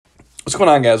What's going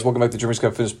on, guys? Welcome back to Jeremy's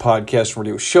Got Fitness Podcast and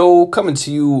Radio Show. Coming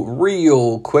to you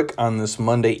real quick on this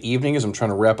Monday evening as I'm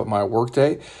trying to wrap up my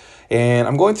workday. And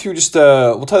I'm going through just,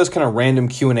 we'll tell this kind of random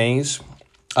Q&As.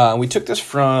 We took this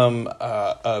from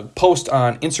a post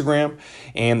on Instagram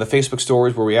and the Facebook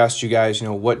stories where we asked you guys,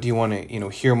 what do you want to,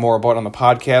 hear more about on the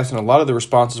podcast? And a lot of the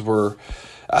responses were,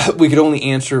 we could only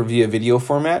answer via video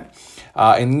format.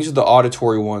 And these are the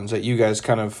auditory ones that you guys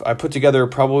I put together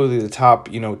probably the top,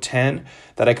 10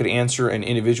 that I could answer in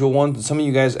individual ones. And some of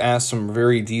you guys asked some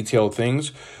very detailed things,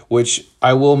 which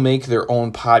I will make their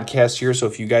own podcast here. So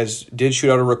if you guys did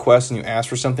shoot out a request and you asked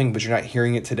for something, but you're not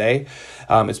hearing it today,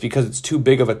 it's because it's too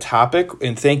big of a topic.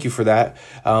 And thank you for that.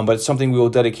 But it's something we will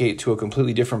dedicate to a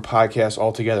completely different podcast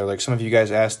altogether. Like some of you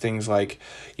guys asked things like,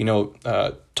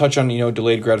 touch on,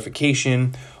 delayed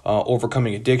gratification,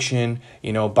 overcoming addiction,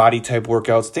 body type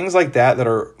workouts, things like that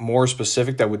are more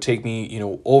specific that would take me,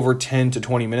 over 10 to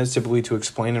 20 minutes typically to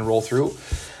explain and roll through.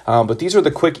 But these are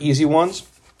the quick, easy ones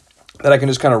that I can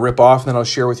just kind of rip off, and then I'll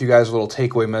share with you guys a little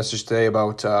takeaway message today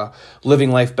about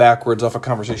living life backwards off a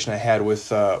conversation I had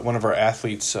with one of our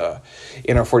athletes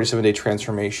in our 47-day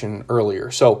transformation earlier.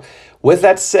 So with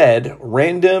that said,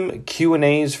 random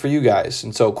Q&As for you guys.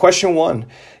 And so question 1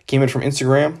 came in from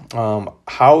Instagram.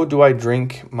 How do I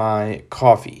drink my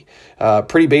coffee?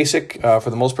 Pretty basic. For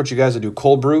the most part, you guys, I do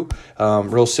cold brew.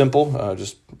 Real simple.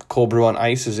 Just cold brew on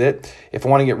ice is it. If I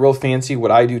want to get real fancy,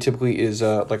 what I do typically is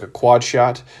like a quad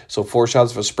shot. So 4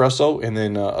 shots of espresso and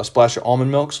then a splash of almond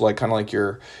milk. So kind of like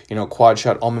your, quad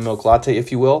shot almond milk latte,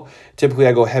 if you will. Typically,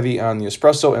 I go heavy on the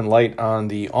espresso and light on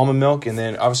the almond milk. And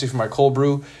then obviously for my cold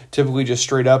brew, typically just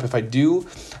straight up. If I do,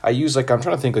 I use I'm trying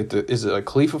to think is it like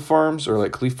Khalifa Farms or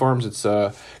like Khalifa Farms? It's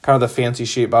kind of the fancy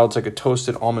shape bottle. It's like a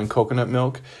toasted almond coconut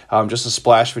milk. Just a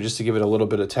splash, but just to give it a little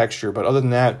bit of texture. But other than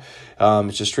that,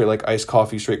 it's just straight like iced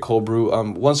coffee, straight cold brew.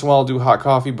 Once in a while I'll do hot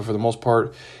coffee, but for the most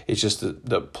part, it's just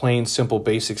the plain, simple,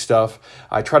 basic stuff.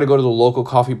 I try to go to the local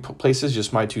coffee places,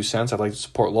 just my 2 cents. I'd like to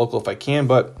support local if I can,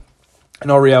 but in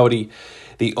all reality,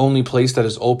 the only place that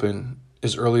is open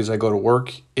as early as I go to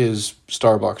work is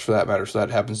Starbucks for that matter. So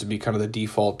that happens to be kind of the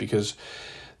default because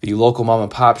the local mom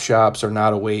and pop shops are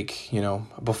not awake,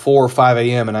 before 5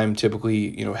 a.m. and I'm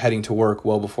typically, heading to work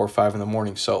well before 5 in the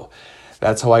morning. So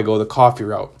that's how I go the coffee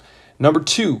route. Number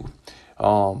 2,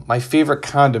 my favorite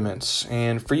condiments.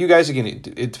 And for you guys, again,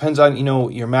 it depends on,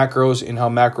 your macros and how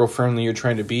macro friendly you're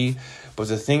trying to be. But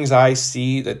the things I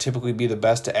see that typically be the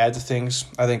best to add to things,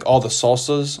 I think all the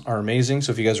salsas are amazing.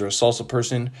 So if you guys are a salsa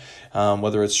person,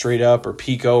 whether it's straight up or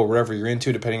pico or whatever you're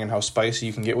into, depending on how spicy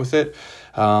you can get with it.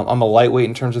 I'm a lightweight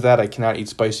in terms of that. I cannot eat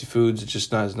spicy foods. It just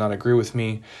does not agree with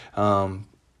me.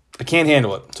 I can't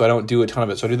handle it, so I don't do a ton of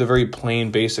it. So I do the very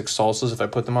plain, basic salsas if I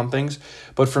put them on things.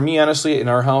 But for me, honestly, in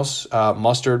our house,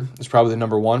 mustard is probably the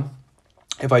number 1.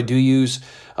 If I do use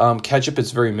ketchup,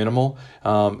 it's very minimal.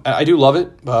 I do love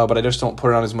it, but I just don't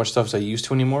put it on as much stuff as I used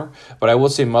to anymore. But I will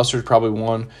say mustard is probably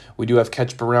 1. We do have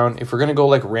ketchup around. If we're going to go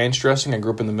like ranch dressing, I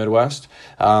grew up in the Midwest,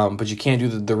 but you can't do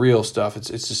the real stuff. It's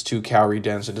just too calorie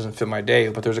dense. It doesn't fit my day.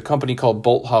 But there's a company called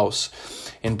Bolthouse,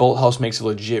 and Bolthouse makes a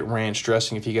legit ranch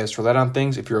dressing if you guys throw that on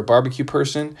things. If you're a barbecue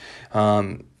person,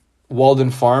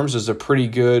 Walden Farms is a pretty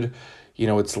good,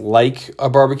 it's like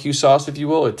a barbecue sauce, if you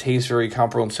will. It tastes very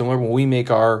comparable and similar. When we make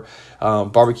our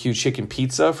barbecue chicken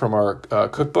pizza from our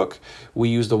cookbook, we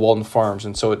use the Walden Farms.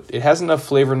 And so it has enough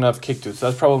flavor, enough kick to it. So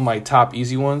that's probably my top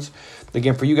easy ones.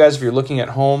 Again, for you guys, if you're looking at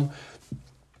home,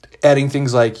 adding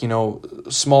things like,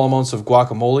 small amounts of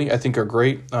guacamole, I think are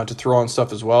great to throw on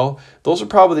stuff as well. Those are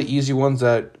probably the easy ones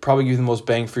that probably give you the most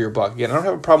bang for your buck. Again, I don't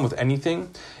have a problem with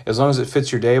anything as long as it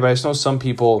fits your day, but I just know some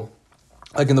people,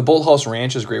 like in the Bolthouse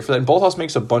Ranch is great for that. And Bolthouse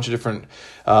makes a bunch of different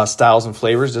styles and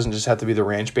flavors. It doesn't just have to be the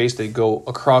ranch base. They go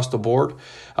across the board,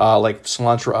 like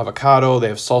cilantro avocado. They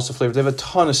have salsa flavors. They have a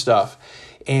ton of stuff.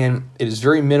 And it is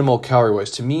very minimal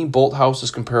calorie-wise. To me, Bolthouse is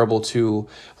comparable to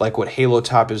like what Halo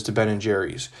Top is to Ben &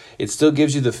 Jerry's. It still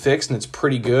gives you the fix, and it's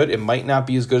pretty good. It might not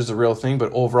be as good as the real thing,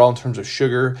 but overall in terms of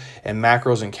sugar and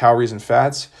macros and calories and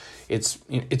fats, it's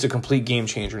a complete game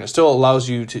changer. And it still allows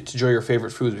you to enjoy your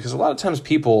favorite foods, because a lot of times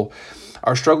people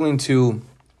are struggling to,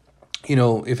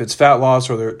 if it's fat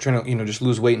loss or they're trying to, just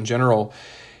lose weight in general,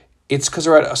 it's because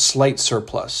they're at a slight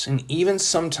surplus. And even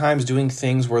sometimes doing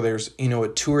things where there's, a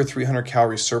 200 or 300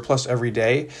 calorie surplus every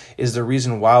day is the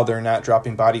reason why they're not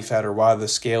dropping body fat or why the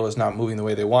scale is not moving the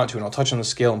way they want to. And I'll touch on the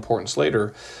scale importance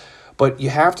later. But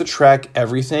you have to track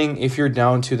everything if you're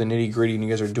down to the nitty gritty and you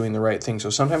guys are doing the right thing. So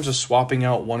sometimes just swapping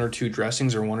out 1 or 2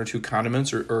 dressings or 1 or 2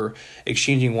 condiments or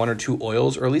exchanging 1 or 2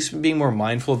 oils, or at least being more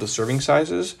mindful of the serving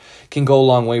sizes, can go a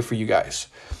long way for you guys.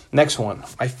 Next one,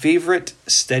 my favorite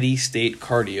steady state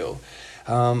cardio.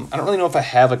 I don't really know if I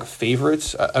have like a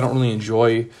favorite. I don't really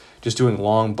enjoy just doing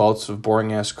long bouts of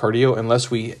boring ass cardio unless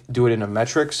we do it in a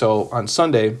metric. So on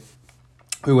Sunday,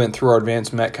 we went through our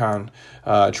advanced Metcon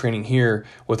training here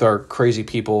with our crazy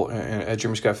people at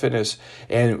Jeremy Scott Fitness,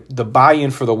 and the buy-in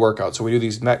for the workout. So we do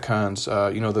these Metcons,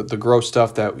 the gross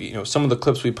stuff that, some of the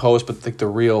clips we post, but the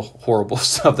real horrible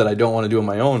stuff that I don't want to do on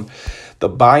my own. The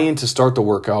buy-in to start the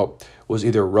workout was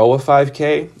either row a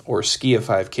 5K or ski a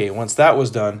 5K. Once that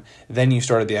was done, then you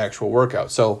started the actual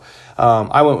workout. So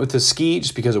I went with the ski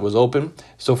just because it was open.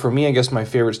 So for me, I guess my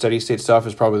favorite steady state stuff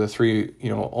is probably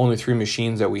the only three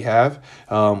machines that we have.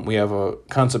 We have a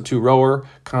Concept 2 rower,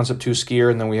 Concept 2 skier,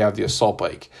 and then we have the assault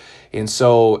bike. And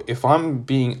so if I'm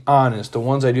being honest, the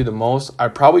ones I do the most, I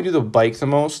probably do the bike the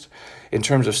most in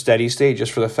terms of steady state,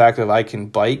 just for the fact that I can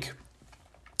bike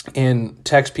and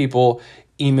text people,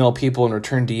 email people, and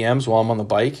return DMs while I'm on the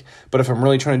bike. But if I'm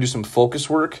really trying to do some focus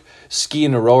work, ski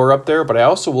and a rower up there. But I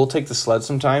also will take the sled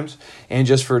sometimes, and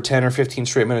just for 10 or 15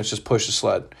 straight minutes, just push the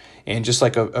sled. And just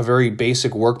like a very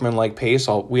basic workman-like pace,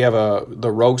 we have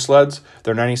the Rogue sleds.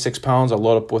 They're 96 pounds. I'll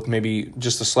load up with maybe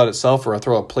just the sled itself, or I'll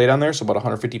throw a plate on there, so about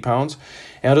 150 pounds.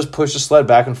 And I'll just push the sled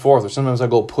back and forth, or sometimes I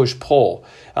go push-pull,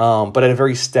 but at a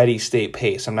very steady state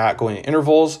pace. I'm not going in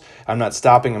intervals. I'm not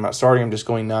stopping. I'm not starting. I'm just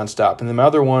going nonstop. And then my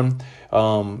other one,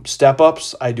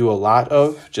 step-ups, I do a lot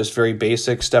of, just very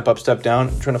basic step-up, step-down.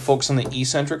 I'm trying to focus on the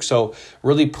eccentric, so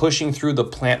really pushing through the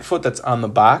plant foot that's on the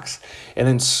box, and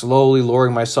then slowly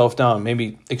lowering myself down,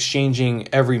 maybe exchanging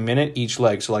every minute each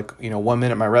leg. So 1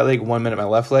 minute my right leg, 1 minute my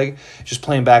left leg, just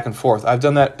playing back and forth. I've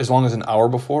done that as long as an hour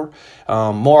before.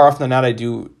 More often than not, I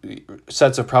do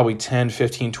sets of probably 10,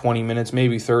 15, 20 minutes,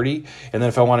 maybe 30. And then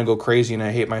if I want to go crazy and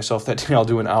I hate myself that day, I'll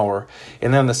do an hour.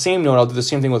 And then on the same note, I'll do the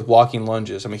same thing with walking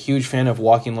lunges. I'm a huge fan of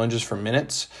walking lunges for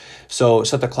minutes. So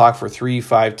set the clock for 3,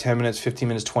 5, 10 minutes, 15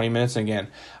 minutes, 20 minutes. And again,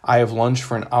 I have lunged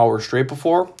for an hour straight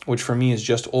before, which for me is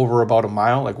just over about a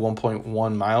mile, like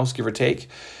 1.1 miles, give or take.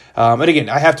 And again,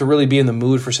 I have to really be in the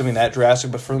mood for something that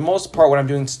drastic. But for the most part, when I'm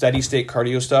doing steady state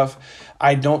cardio stuff,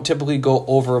 I don't typically go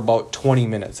over about 20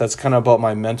 minutes. That's kind of about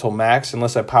my mental max,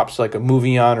 unless I pops like a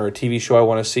movie on or a TV show I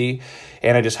want to see,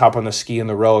 and I just hop on the ski in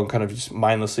the row and kind of just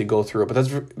mindlessly go through it. But that's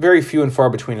very few and far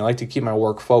between. I like to keep my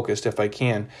work focused if I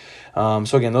can.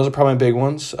 So again, those are probably my big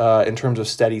ones in terms of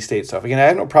steady state stuff. Again, I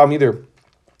have no problem either.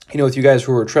 With you guys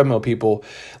who are treadmill people,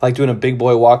 like doing a big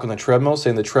boy walk on the treadmill,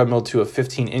 setting the treadmill to a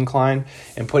 15 incline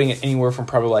and putting it anywhere from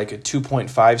probably like a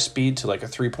 2.5 speed to like a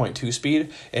 3.2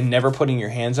 speed, and never putting your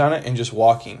hands on it and just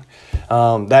walking.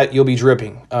 That you'll be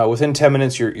dripping. Within 10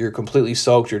 minutes, you're completely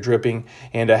soaked, you're dripping,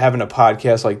 and having a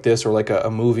podcast like this or like a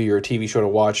movie or a TV show to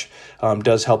watch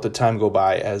does help the time go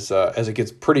by as it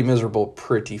gets pretty miserable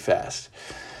pretty fast.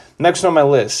 Next on my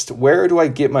list, where do I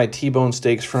get my T-bone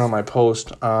steaks from? I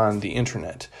post on the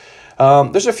internet.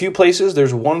 There's a few places.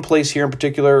 There's one place here in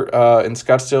particular in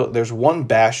Scottsdale. There's One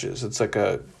Bash's. It's like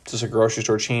just a grocery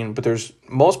store chain, but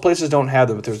most places don't have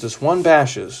them. But there's this One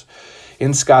Bash's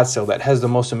in Scottsdale that has the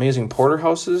most amazing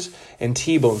porterhouses and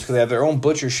T-bones, because they have their own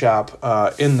butcher shop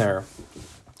in there.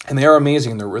 And they are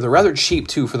amazing. They're rather cheap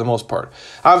too for the most part.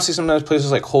 Obviously, sometimes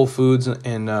places like Whole Foods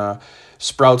and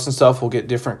Sprouts and stuff will get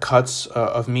different cuts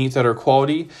of meat that are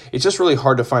quality. It's just really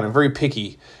hard to find. I'm very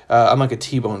picky. I'm like a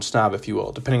T-bone snob, if you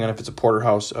will, depending on if it's a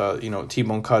porterhouse,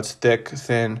 T-bone cuts, thick,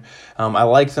 thin. I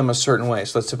like them a certain way,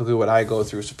 so that's typically what I go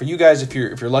through. So for you guys, if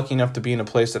you're lucky enough to be in a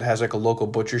place that has like a local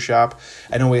butcher shop,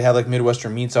 I know we have like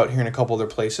Midwestern Meats out here in a couple other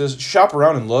places. Shop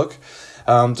around and look.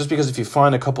 Just because if you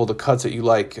find a couple of the cuts that you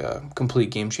like, complete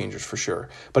game changers for sure.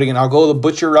 But again, I'll go the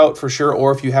butcher route for sure,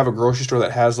 or if you have a grocery store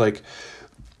that has like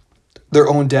their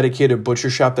own dedicated butcher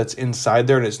shop that's inside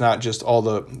there, and it's not just all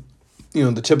the,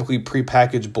 the typically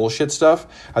prepackaged bullshit stuff,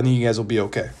 I think you guys will be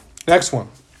okay. Next one,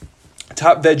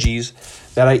 top veggies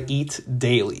that I eat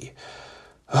daily.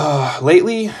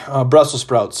 Lately, Brussels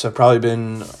sprouts have probably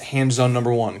been hands down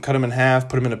number one. Cut them in half,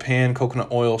 put them in a pan,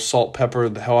 coconut oil, salt, pepper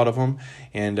the hell out of them,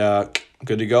 and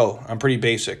good to go. I'm pretty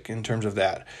basic in terms of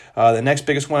that. The next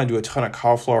biggest one, I do a ton of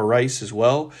cauliflower rice as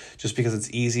well, just because it's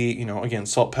easy. Again,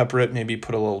 salt, pepper it, maybe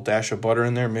put a little dash of butter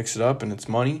in there, mix it up, and it's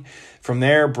money. From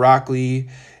there, broccoli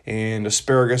and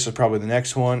asparagus is probably the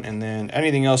next one, and then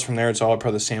anything else from there, it's all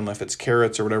probably the same, if it's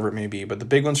carrots or whatever it may be. But the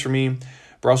big ones for me,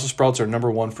 Brussels sprouts are number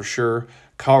one for sure.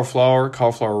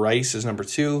 Cauliflower rice is number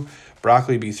two.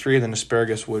 Broccoli would be three, and then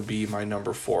asparagus would be my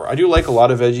number four. I do like a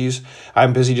lot of veggies.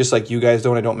 I'm busy just like you guys do,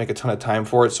 and I don't make a ton of time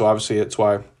for it, so obviously that's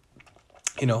why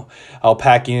I'll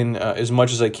pack in as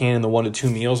much as I can in the 1 to 2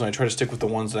 meals, and I try to stick with the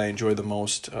ones that I enjoy the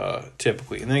most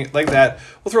typically. And then like that,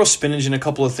 we'll throw spinach in a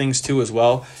couple of things too as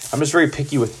well. I'm just very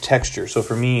picky with texture. So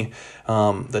for me,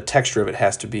 the texture of it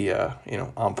has to be,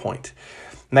 on point.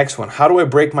 Next one, how do I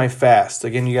break my fast?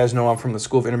 Again, you guys know I'm from the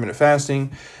School of Intermittent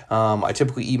Fasting. I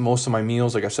typically eat most of my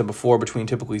meals, like I said before, between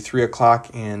typically 3 o'clock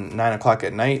and 9 o'clock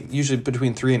at night, usually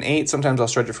between 3 and 8. Sometimes I'll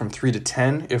stretch it from 3 to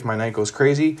 10 if my night goes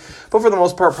crazy. But for the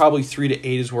most part, probably 3 to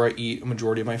 8 is where I eat a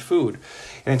majority of my food.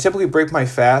 And I typically break my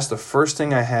fast. The first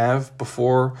thing I have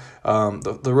before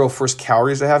the real first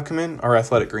calories I have come in are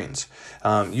Athletic Greens.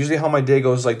 Usually how my day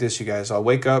goes is like this, you guys. I'll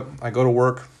wake up, I go to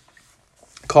work,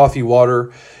 coffee,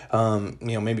 water,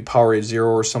 maybe Powerade Zero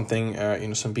or something,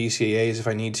 some BCAAs if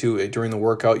I need to during the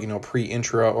workout, pre,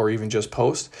 intra, or even just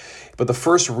post. But the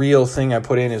first real thing I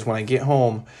put in is when I get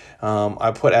home,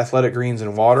 I put Athletic Greens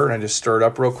in water and I just stir it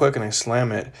up real quick and I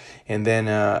slam it. And then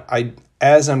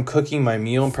as I'm cooking my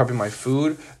meal and prepping my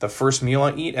food, the first meal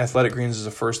I eat, Athletic Greens is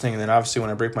the first thing. And then obviously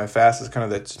when I break my fast, it's kind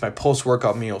of it's my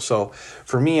post-workout meal. So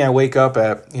for me, I wake up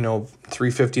at,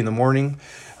 3:50 in the morning.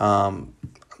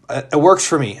 It works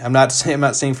for me. I'm not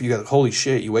saying for you guys, holy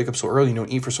shit, you wake up so early, you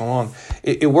don't eat for so long.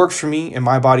 It works for me and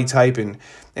my body type and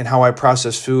how I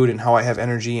process food and how I have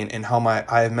energy and how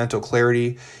I have mental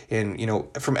clarity. And,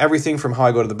 from everything from how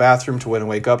I go to the bathroom to when I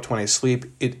wake up to when I sleep,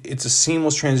 it's a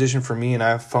seamless transition for me, and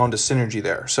I've found a synergy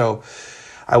there. So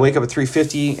I wake up at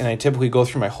 3:50 and I typically go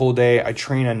through my whole day. I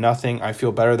train on nothing. I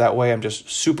feel better that way. I'm just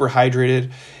super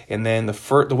hydrated. And then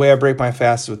the way I break my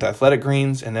fast is with Athletic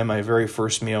Greens, and then my very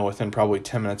first meal within probably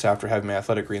 10 minutes after having my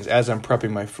Athletic Greens as I'm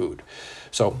prepping my food.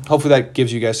 So hopefully that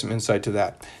gives you guys some insight to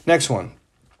that. Next one,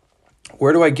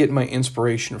 where do I get my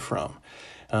inspiration from?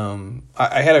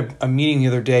 I had a meeting the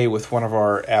other day with one of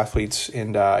our athletes,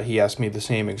 and he asked me the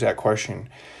same exact question.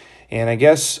 And I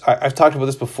guess I've talked about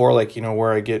this before,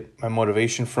 where I get my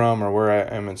motivation from or where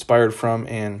I am inspired from.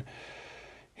 And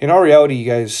in all reality, you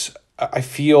guys, I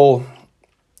feel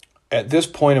at this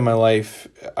point in my life,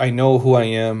 I know who I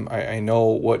am. I know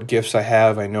what gifts I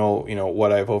have. I know,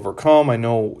 what I've overcome. I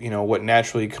know, what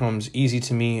naturally comes easy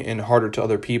to me and harder to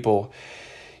other people.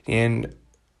 And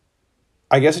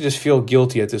I guess I just feel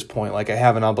guilty at this point. Like I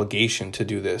have an obligation to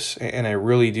do this. And I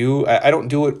really do. I don't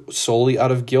do it solely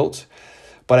out of guilt.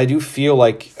 But I do feel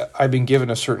like I've been given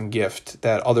a certain gift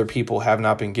that other people have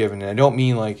not been given. And I don't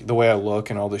mean like the way I look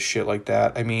and all this shit like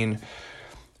that. I mean,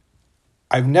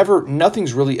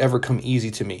 nothing's really ever come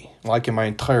easy to me, like in my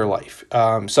entire life.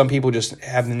 Some people just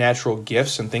have the natural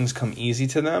gifts and things come easy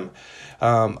to them.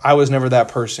 I was never that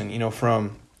person,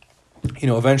 from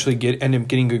eventually end up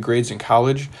getting good grades in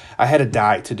college. I had to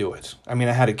die to do it. I mean,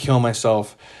 I had to kill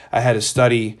myself. I had to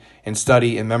study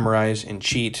and memorize and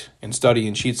cheat and study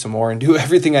and cheat some more and do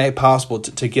everything I had possible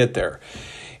to get there.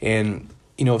 And,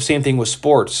 same thing with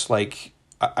sports. Like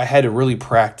I had to really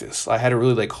practice. I had to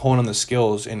really hone on the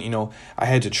skills and, I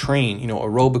had to train,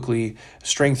 aerobically,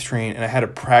 strength train, and I had to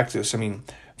practice. I mean,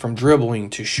 from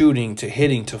dribbling to shooting to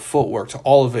hitting to footwork to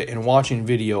all of it, and watching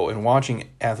video and watching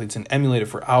athletes and emulate it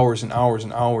for hours and hours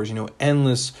and hours,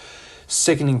 endless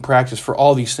sickening practice for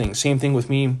all these things. Same thing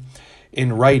with me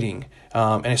in writing.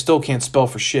 And I still can't spell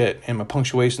for shit, and my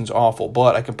punctuation's awful,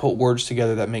 but I can put words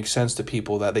together that make sense to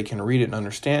people, that they can read it and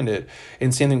understand it.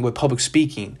 And same thing with public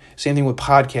speaking, same thing with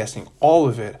podcasting, all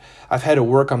of it. I've had to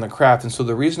work on the craft. And so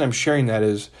the reason I'm sharing that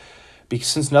is because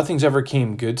since nothing's ever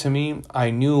came good to me,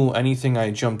 I knew anything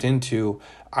I jumped into,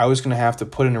 I was going to have to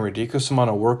put in a ridiculous amount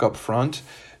of work up front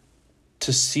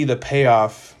to see the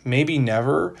payoff, maybe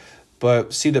never,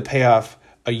 but see the payoff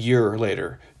a year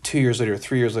later, 2 years later,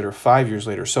 3 years later, 5 years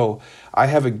later. So I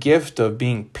have a gift of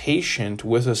being patient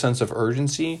with a sense of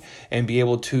urgency and be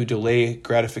able to delay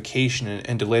gratification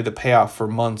and delay the payoff for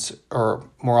months, or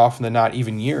more often than not,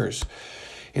 even years.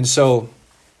 And so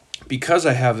because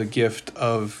I have the gift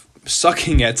of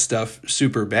sucking at stuff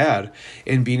super bad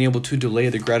and being able to delay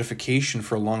the gratification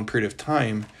for a long period of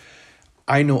time,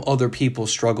 I know other people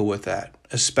struggle with that,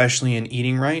 especially in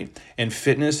eating right and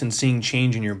fitness and seeing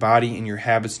change in your body and your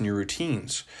habits and your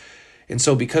routines. And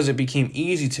so because it became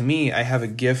easy to me, I have a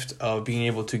gift of being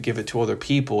able to give it to other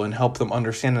people and help them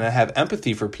understand, and I have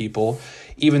empathy for people,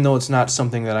 even though it's not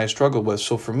something that I struggle with.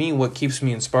 So for me, what keeps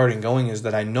me inspired and going is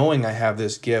that knowing I have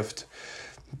this gift,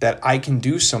 that I can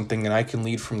do something and I can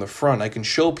lead from the front. I can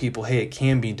show people, hey, it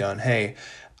can be done. Hey,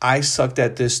 I sucked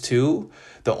at this too.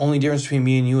 The only difference between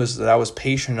me and you is that I was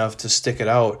patient enough to stick it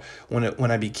out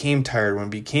when I became tired, when I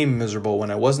became miserable,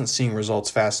 when I wasn't seeing results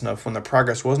fast enough, when the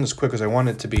progress wasn't as quick as I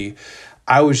wanted it to be.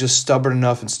 I was just stubborn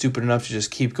enough and stupid enough to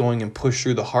just keep going and push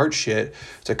through the hard shit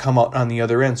to come out on the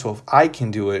other end. So if I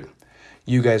can do it,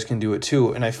 you guys can do it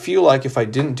too. And I feel like if I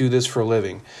didn't do this for a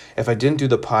living, if I didn't do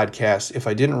the podcast, if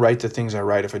I didn't write the things I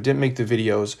write, if I didn't make the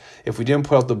videos, if we didn't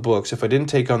put out the books, if I didn't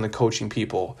take on the coaching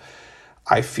people,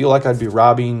 I feel like I'd be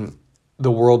robbing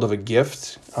the world of a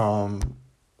gift,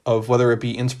 of whether it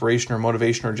be inspiration or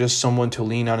motivation or just someone to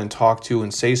lean on and talk to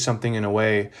and say something in a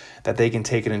way that they can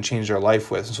take it and change their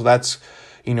life with. And so that's,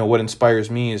 what inspires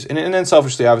me is, and then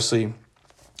selfishly, obviously,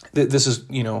 this is,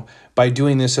 by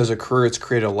doing this as a career, it's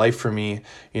created a life for me,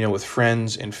 with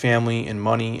friends and family and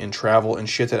money and travel and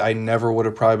shit that I never would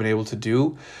have probably been able to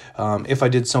do if I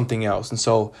did something else. And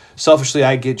so selfishly,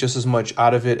 I get just as much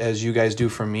out of it as you guys do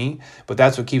from me. But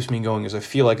that's what keeps me going, is I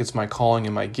feel like it's my calling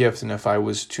and my gift. And if I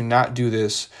was to not do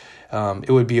this, it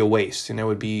would be a waste, and it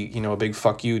would be, a big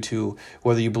fuck you to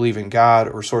whether you believe in God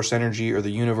or source energy or the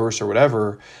universe or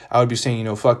whatever. I would be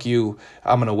saying, fuck you,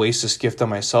 I'm going to waste this gift on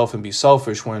myself and be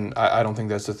selfish when I don't think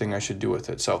that's the thing I should do with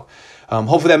it. So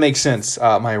hopefully that makes sense,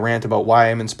 my rant about why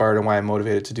I'm inspired and why I'm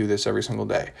motivated to do this every single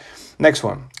day. Next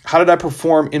one, how did I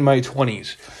perform in my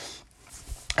 20s?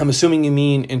 I'm assuming you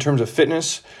mean in terms of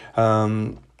fitness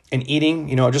and eating.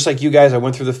 Just like you guys, I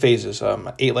went through the phases.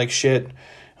 I ate like shit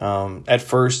at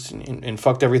first and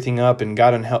fucked everything up and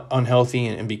got unhealthy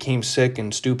and became sick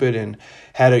and stupid and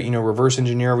had to, reverse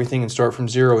engineer everything and start from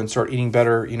zero and start eating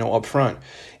better, up front.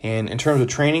 And in terms of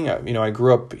training, I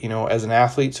grew up, as an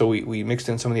athlete, so we mixed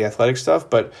in some of the athletic stuff.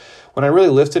 But when I really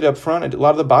lifted up front, I did a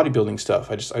lot of the bodybuilding stuff.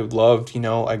 I loved,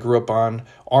 I grew up on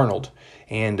Arnold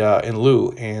and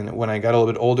Lou, and when I got a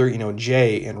little bit older,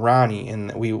 Jay and Ronnie,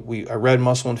 and I read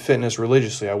Muscle and Fitness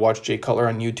religiously. I watched Jay Cutler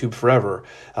on YouTube forever,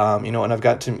 and I've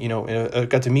got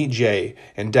to meet Jay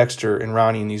and Dexter and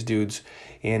Ronnie and these dudes,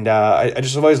 and I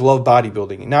just always loved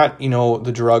bodybuilding, not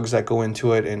the drugs that go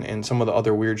into it and some of the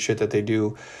other weird shit that they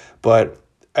do, but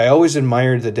I always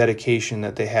admired the dedication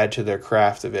that they had to their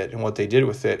craft of it and what they did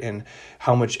with it and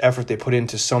how much effort they put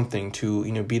into something to,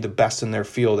 be the best in their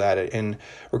field at it. And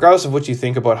regardless of what you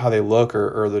think about how they look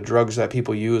or the drugs that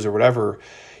people use or whatever,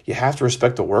 you have to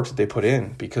respect the work that they put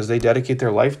in because they dedicate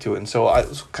their life to it. And so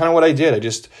it's kind of what I did.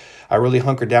 I really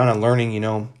hunkered down on learning,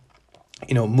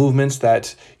 movements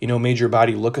that, made your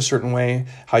body look a certain way,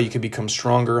 how you could become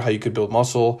stronger, how you could build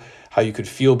muscle, how you could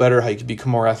feel better, how you could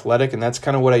become more athletic. And that's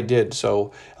kind of what I did.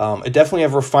 So I definitely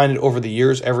have refined it over the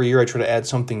years. Every year I try to add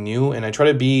something new, and I try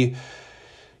to be,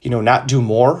 not do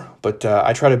more, but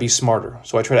I try to be smarter.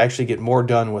 So I try to actually get more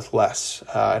done with less.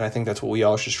 And I think that's what we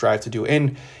all should strive to do.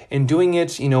 And in doing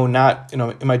it, not, in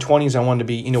my 20s, I wanted to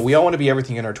be, we all want to be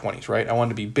everything in our 20s, right? I wanted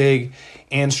to be big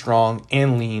and strong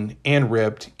and lean and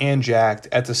ripped and jacked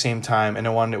at the same time. And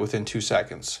I wanted it within 2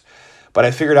 seconds. But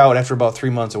I figured out after about 3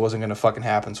 months it wasn't going to fucking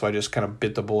happen. So I just kind of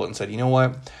bit the bullet and said, you know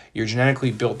what? You're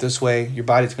genetically built this way. Your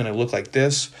body's going to look like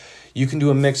this. You can do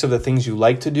a mix of the things you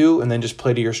like to do and then just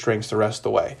play to your strengths the rest of the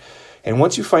way. And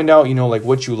once you find out, like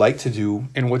what you like to do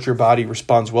and what your body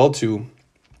responds well to,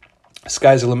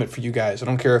 sky's the limit for you guys. I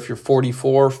don't care if you're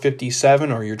 44, 57,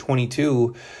 or you're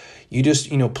 22. You just,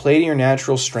 play to your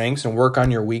natural strengths and work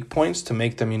on your weak points to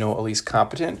make them, at least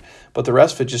competent. But the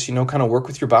rest of it, just, kind of work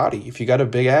with your body. If you got a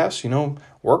big ass,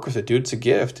 work with it, dude. It's a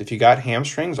gift. If you got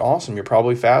hamstrings, awesome. You're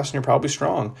probably fast and you're probably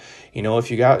strong. If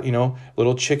you got,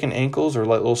 little chicken ankles or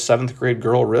little 7th grade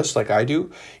girl wrists like I do,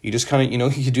 you just kind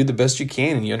of, you do the best you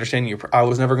can. And you understand I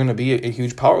was never going to be a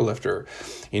huge power lifter.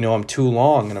 I'm too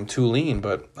long and I'm too lean,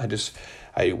 but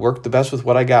I work the best with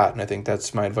what I got. And I think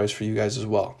that's my advice for you guys as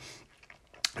well.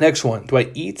 Next one, do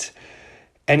I eat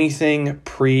anything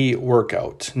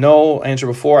pre-workout? No, answer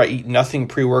before, I eat nothing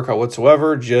pre-workout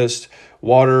whatsoever, just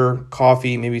water,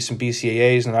 coffee, maybe some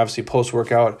BCAAs, and obviously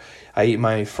post-workout, I eat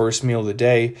my first meal of the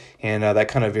day, and that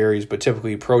kind of varies, but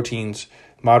typically proteins,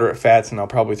 moderate fats, and I'll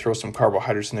probably throw some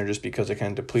carbohydrates in there just because I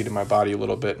kind of depleted my body a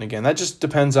little bit. And again, that just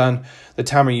depends on the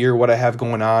time of year, what I have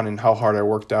going on, and how hard I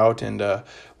worked out, and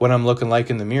what I'm looking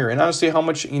like in the mirror. And honestly, how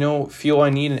much, fuel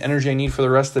I need and energy I need for the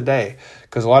rest of the day.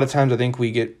 Because a lot of times I think we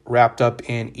get wrapped up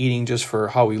in eating just for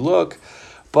how we look.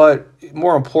 But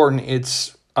more important,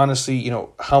 it's honestly,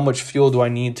 how much fuel do I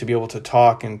need to be able to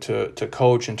talk and to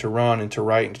coach and to run and to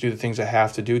write and to do the things I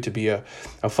have to do to be a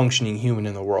functioning human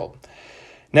in the world.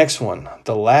 Next one,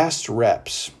 the last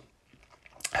reps.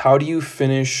 How do you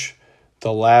finish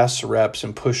the last reps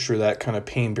and push through that kind of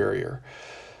pain barrier?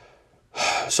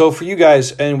 So for you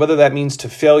guys, and whether that means to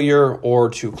failure or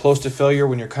to close to failure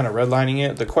when you're kind of redlining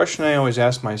it, the question I always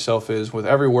ask myself is, with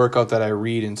every workout that I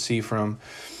read and see from,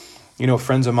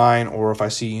 friends of mine, or if I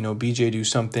see, BJ do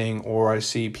something, or I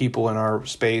see people in our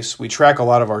space, we track a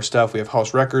lot of our stuff. We have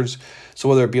house records. So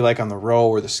whether it be like on the row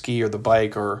or the ski or the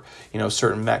bike or,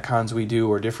 certain Metcons we do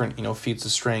or different, feats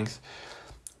of strength,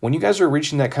 when you guys are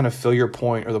reaching that kind of failure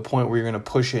point, or the point where you're going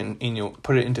to push it and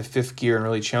put it into fifth gear and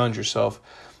really challenge yourself,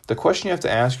 the question you have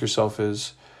to ask yourself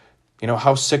is,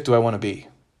 how sick do I want to be?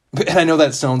 And I know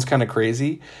that sounds kind of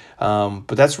crazy, but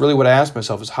that's really what I ask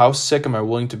myself is, how sick am I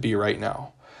willing to be right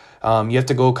now? You have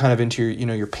to go kind of into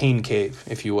your pain cave,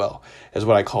 if you will, is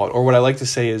what I call it. Or what I like to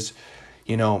say is,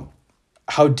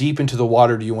 how deep into the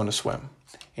water do you want to swim?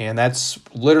 And that's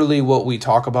literally what we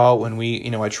talk about when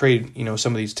I trade,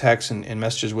 some of these texts and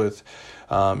messages with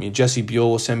Jesse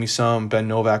Buell will send me some, Ben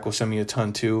Novak will send me a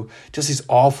ton too. Just these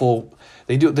awful,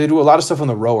 they do a lot of stuff on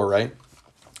the rower, right?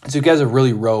 So you guys have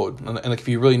really rowed, and like if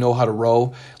you really know how to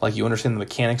row, like you understand the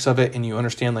mechanics of it, and you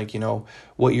understand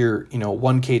what your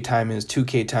 1K time is,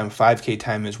 2K time, 5K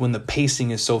time is, when the pacing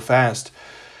is so fast.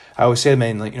 I always say,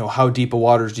 man, how deep of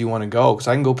waters do you want to go? Because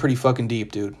I can go pretty fucking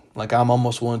deep, dude. Like I'm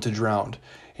almost willing to drown.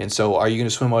 And so are you going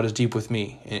to swim out as deep with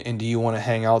me? And do you want to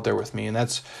hang out there with me? And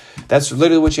that's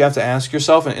literally what you have to ask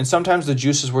yourself. And sometimes the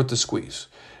juice is worth the squeeze.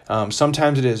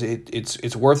 Sometimes it is.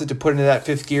 It's worth it to put into that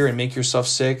fifth gear and make yourself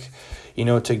sick,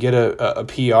 to get a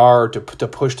PR, to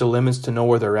push the limits, to know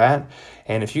where they're at.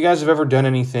 And if you guys have ever done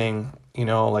anything,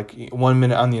 like 1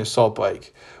 minute on the assault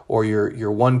bike, or your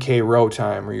 1K row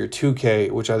time, or your 2K,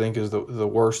 which I think is the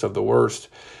worst of the worst,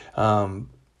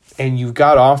 and you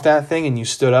got off that thing and you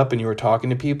stood up and you were talking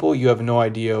to people, you have no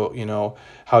idea,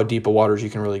 how deep of waters you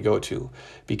can really go to.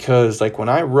 Because like when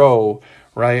I row,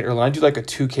 right, or when I do like a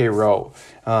 2K row,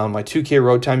 my 2K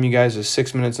row time, you guys, is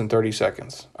 6 minutes and 30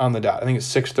 seconds on the dot. I think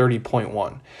it's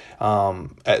 6:30.1.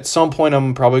 At some point,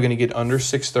 I'm probably going to get under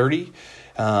 6:30,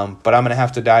 but I'm going to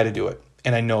have to die to do it.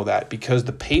 And I know that because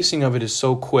the pacing of it is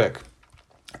so quick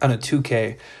on a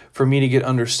 2K for me to get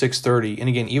under 6:30. And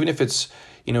again, even if it's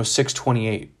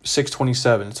 6:28,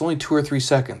 6:27, it's only 2 or 3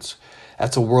 seconds.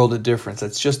 That's a world of difference.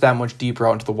 That's just that much deeper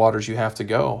out into the waters you have to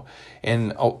go.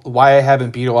 And why I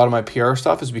haven't beat a lot of my PR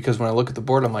stuff is because when I look at the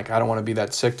board, I'm like, I don't want to be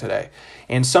that sick today.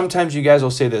 And sometimes you guys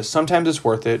will say this, sometimes it's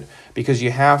worth it because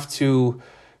you have to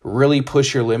really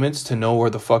push your limits to know where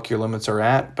the fuck your limits are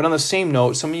at. But on the same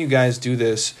note, some of you guys do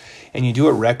this and you do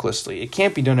it recklessly. It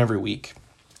can't be done every week.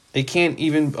 A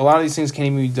lot of these things can't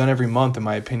even be done every month, in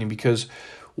my opinion, because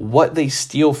what they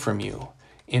steal from you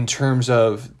in terms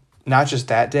of not just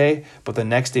that day, but the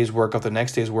next day's workout,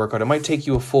 it might take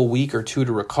you a full week or two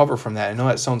to recover from that. I know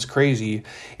that sounds crazy,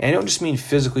 and I don't just mean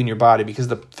physically in your body, because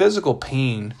the physical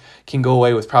pain can go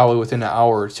away probably within an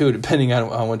hour or two, depending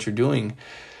on what you're doing.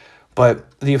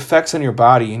 But the effects on your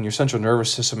body and your central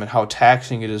nervous system and how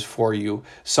taxing it is for you,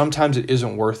 sometimes it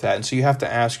isn't worth that. And so you have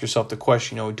to ask yourself the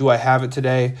question, do I have it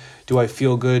today? Do I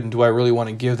feel good? And do I really want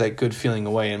to give that good feeling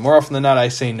away? And more often than not, I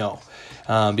say no,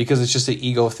 because it's just an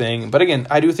ego thing. But again,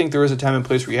 I do think there is a time and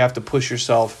place where you have to push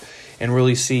yourself and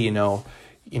really see,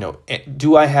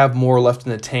 do I have more left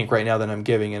in the tank right now than I'm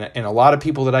giving? And a lot of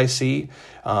people that I see,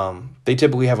 they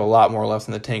typically have a lot more left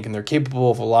in the tank, and they're capable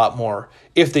of a lot more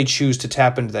if they choose to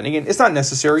tap into that. And again, it's not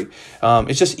necessary.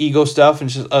 It's just ego stuff, and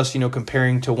it's just us,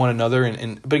 comparing to one another.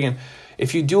 But again,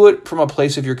 if you do it from a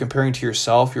place of you're comparing to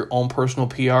yourself, your own personal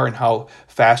PR and how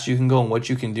fast you can go and what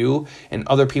you can do, and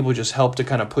other people just help to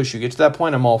kind of push you get to that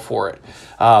point, I'm all for it.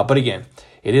 But again,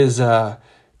 it is...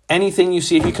 anything you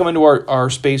see, if you come into our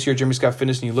space here at Jeremy Scott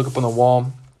Fitness and you look up on the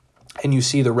wall and you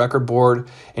see the record board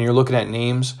and you're looking at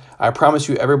names, I promise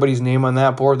you everybody's name on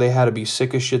that board, they had to be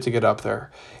sick as shit to get up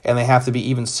there. And they have to be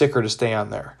even sicker to stay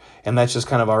on there. And that's just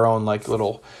kind of our own like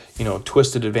little,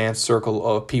 twisted advanced circle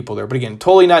of people there. But again,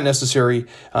 totally not necessary.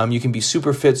 You can be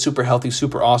super fit, super healthy,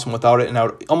 super awesome without it. And I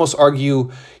would almost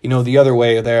argue, the other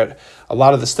way, that a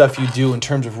lot of the stuff you do in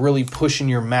terms of really pushing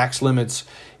your max limits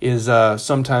is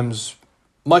sometimes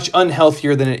much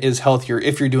unhealthier than it is healthier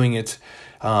if you're doing it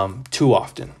too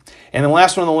often. And the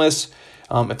last one on the list,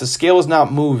 if the scale is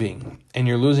not moving and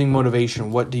you're losing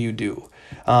motivation, what do you do?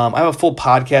 I have a full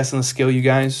podcast on the scale, you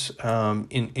guys,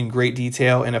 in great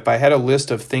detail. And if I had a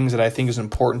list of things that I think is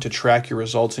important to track your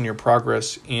results and your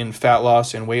progress in fat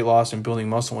loss and weight loss and building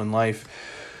muscle in life,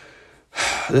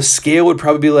 the scale would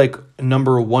probably be like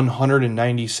number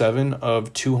 197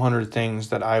 of 200 things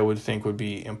that I would think would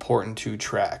be important to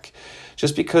track.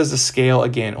 Just because the scale,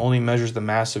 again, only measures the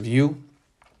mass of you,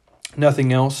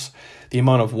 nothing else, the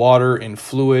amount of water and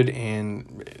fluid,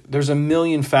 and there's a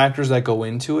million factors that go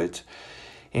into it.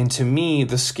 And to me,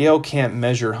 the scale can't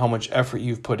measure how much effort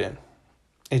you've put in.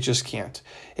 It just can't.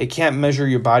 It can't measure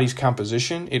your body's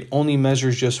composition. It only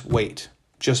measures just weight,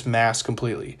 just mass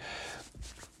completely.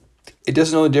 It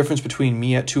doesn't know the difference between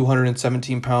me at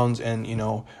 217 pounds and,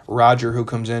 Roger, who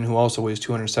comes in, who also weighs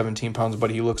 217 pounds, but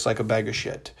he looks like a bag of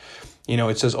shit.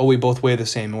 It says, we both weigh the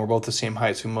same and we're both the same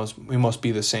height, so we must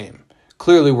be the same.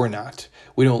 Clearly, we're not.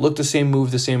 We don't look the same, move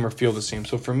the same, or feel the same.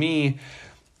 So for me,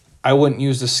 I wouldn't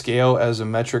use the scale as a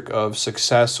metric of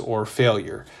success or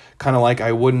failure. Kind of like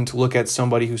I wouldn't look at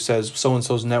somebody who says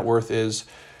so-and-so's net worth is,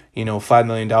 $5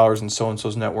 million and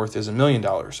so-and-so's net worth is $1 million.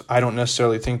 I don't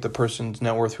necessarily think the person's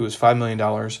net worth who is $5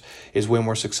 million is way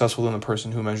more successful than the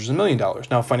person who measures $1 million.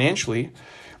 Now, financially,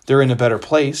 they're in a better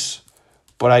place,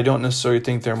 but I don't necessarily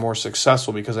think they're more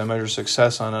successful because I measure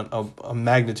success on a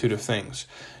magnitude of things.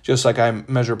 Just like I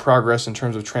measure progress in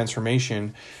terms of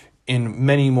transformation in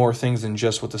many more things than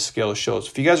just what the scale shows.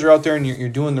 If you guys are out there and you're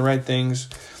doing the right things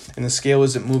and the scale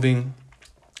isn't moving,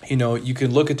 you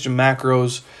can look at your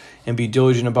macros and be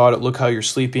diligent about it. Look how you're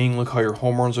sleeping, look how your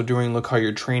hormones are doing, look how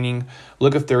you're training.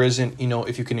 Look if there isn't,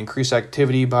 if you can increase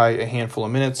activity by a handful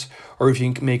of minutes, or if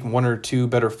you can make one or two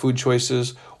better food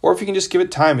choices, or if you can just give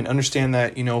it time and understand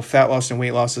that, fat loss and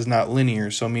weight loss is not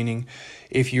linear. So meaning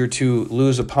if you're to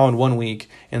lose a pound one week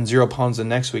and 0 pounds the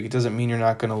next week, it doesn't mean you're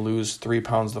not going to lose 3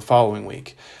 pounds the following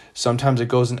week. Sometimes it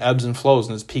goes in ebbs and flows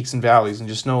and it's peaks and valleys. And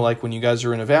just know, like when you guys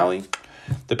are in a valley,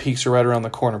 the peaks are right around the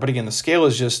corner. But again, the scale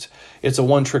is it's a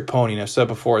one-trick pony. And I've said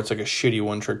before, it's like a shitty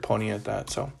one-trick pony at that.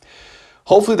 So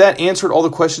hopefully that answered all the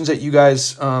questions that you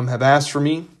guys have asked for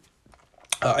me.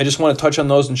 I just want to touch on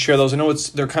those and share those. I know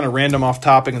they're kind of random off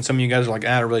topic, and some of you guys are like,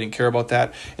 I really didn't care about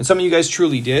that. And some of you guys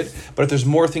truly did. But if there's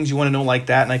more things you want to know like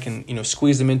that, and I can,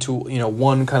 squeeze them into,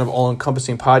 one kind of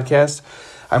all-encompassing podcast,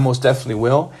 I most definitely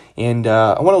will. And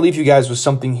I want to leave you guys with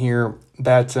something here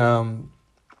that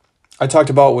I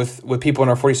talked about with people in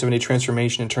our 47-day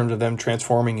transformation in terms of them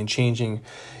transforming and changing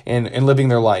and living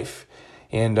their life.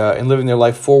 And living their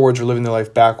life forwards or living their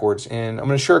life backwards. And I'm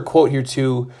going to share a quote here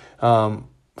too,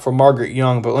 from Margaret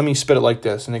Young, but let me spit it like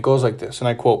this, and it goes like this, and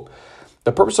I quote,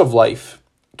 "The purpose of life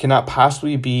cannot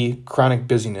possibly be chronic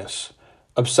busyness,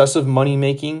 obsessive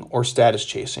money-making, or status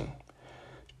chasing.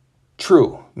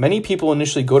 True, many people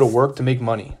initially go to work to make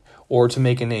money or to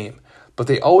make a name, but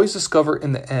they always discover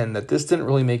in the end that this didn't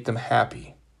really make them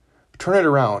happy. Turn it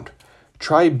around.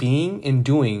 Try being and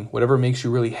doing whatever makes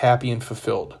you really happy and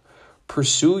fulfilled.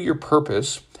 Pursue your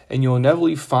purpose, and you'll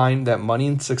inevitably find that money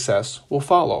and success will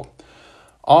follow."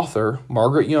 Author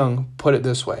Margaret Young put it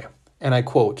this way, and I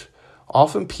quote,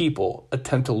 "Often people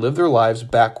attempt to live their lives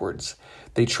backwards.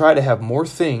 They try to have more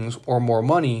things or more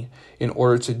money in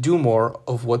order to do more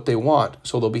of what they want,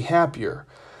 so they'll be happier.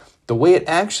 The way it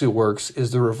actually works is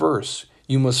the reverse.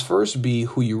 You must first be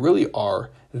who you really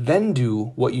are, then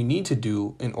do what you need to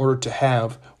do in order to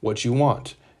have what you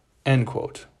want." End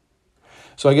quote.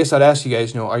 So I guess I'd ask you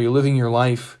guys, are you living your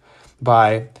life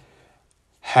by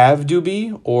have do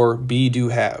be or be do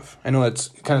have? I know that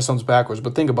kind of sounds backwards,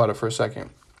 but think about it for a second.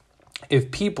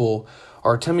 If people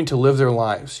are attempting to live their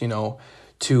lives,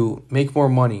 to make more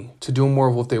money, to do more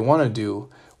of what they want to do,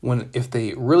 if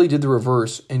they really did the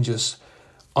reverse and just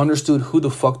understood who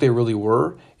the fuck they really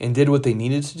were and did what they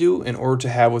needed to do in order to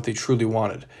have what they truly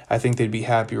wanted, I think they'd be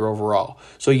happier overall.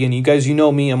 So again, you guys,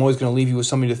 me, I'm always going to leave you with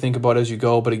something to think about as you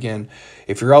go. But again,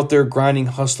 if you're out there grinding,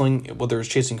 hustling, whether it's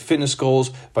chasing fitness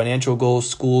goals, financial goals,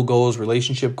 school goals,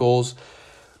 relationship goals,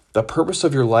 the purpose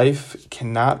of your life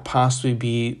cannot possibly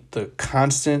be the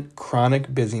constant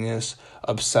chronic busyness,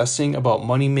 obsessing about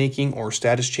money making or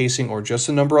status chasing or just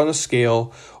a number on a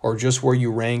scale or just where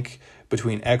you rank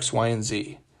between X, Y, and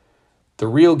Z. The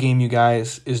real game, you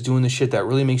guys, is doing the shit that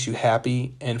really makes you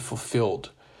happy and fulfilled.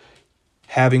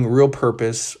 Having real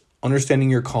purpose,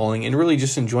 understanding your calling, and really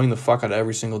just enjoying the fuck out of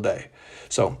every single day.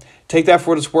 So take that for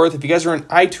what it's worth. If you guys are on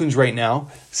iTunes right now,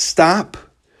 stop.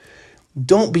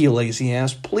 Don't be a lazy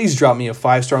ass. Please drop me a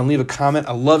 5-star and leave a comment.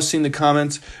 I love seeing the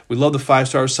comments. We love the 5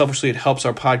 stars. Selfishly, it helps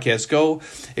our podcast go.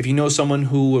 If you know someone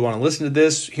who would want to listen to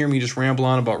this, hear me just ramble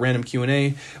on about random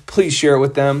Q&A, please share it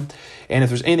with them. And if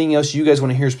there's anything else you guys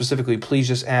want to hear specifically, please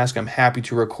just ask. I'm happy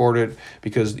to record it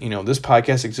because, this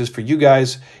podcast exists for you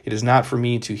guys. It is not for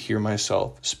me to hear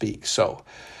myself speak. So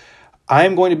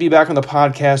I'm going to be back on the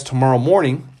podcast tomorrow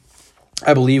morning,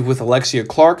 I believe, with Alexia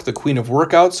Clark, the queen of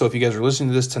workouts. So if you guys are listening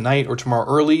to this tonight or tomorrow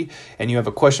early and you have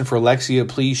a question for Alexia,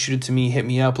 please shoot it to me, hit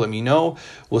me up, let me know.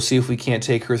 We'll see if we can't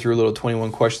take her through a little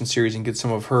 21 question series and get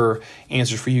some of her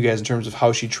answers for you guys in terms of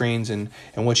how she trains and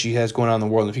what she has going on in the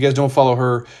world. And if you guys don't follow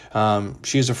her,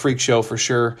 she is a freak show for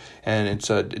sure. And it's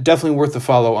definitely worth the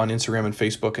follow on Instagram and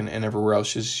Facebook and everywhere else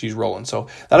she's rolling. So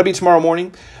that'll be tomorrow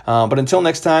morning. But until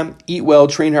next time, eat well,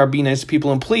 train hard, be nice to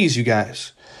people, and please, you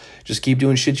guys, just keep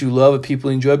doing shit you love and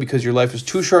people enjoy because your life is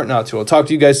too short not to. I'll talk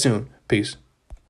to you guys soon. Peace.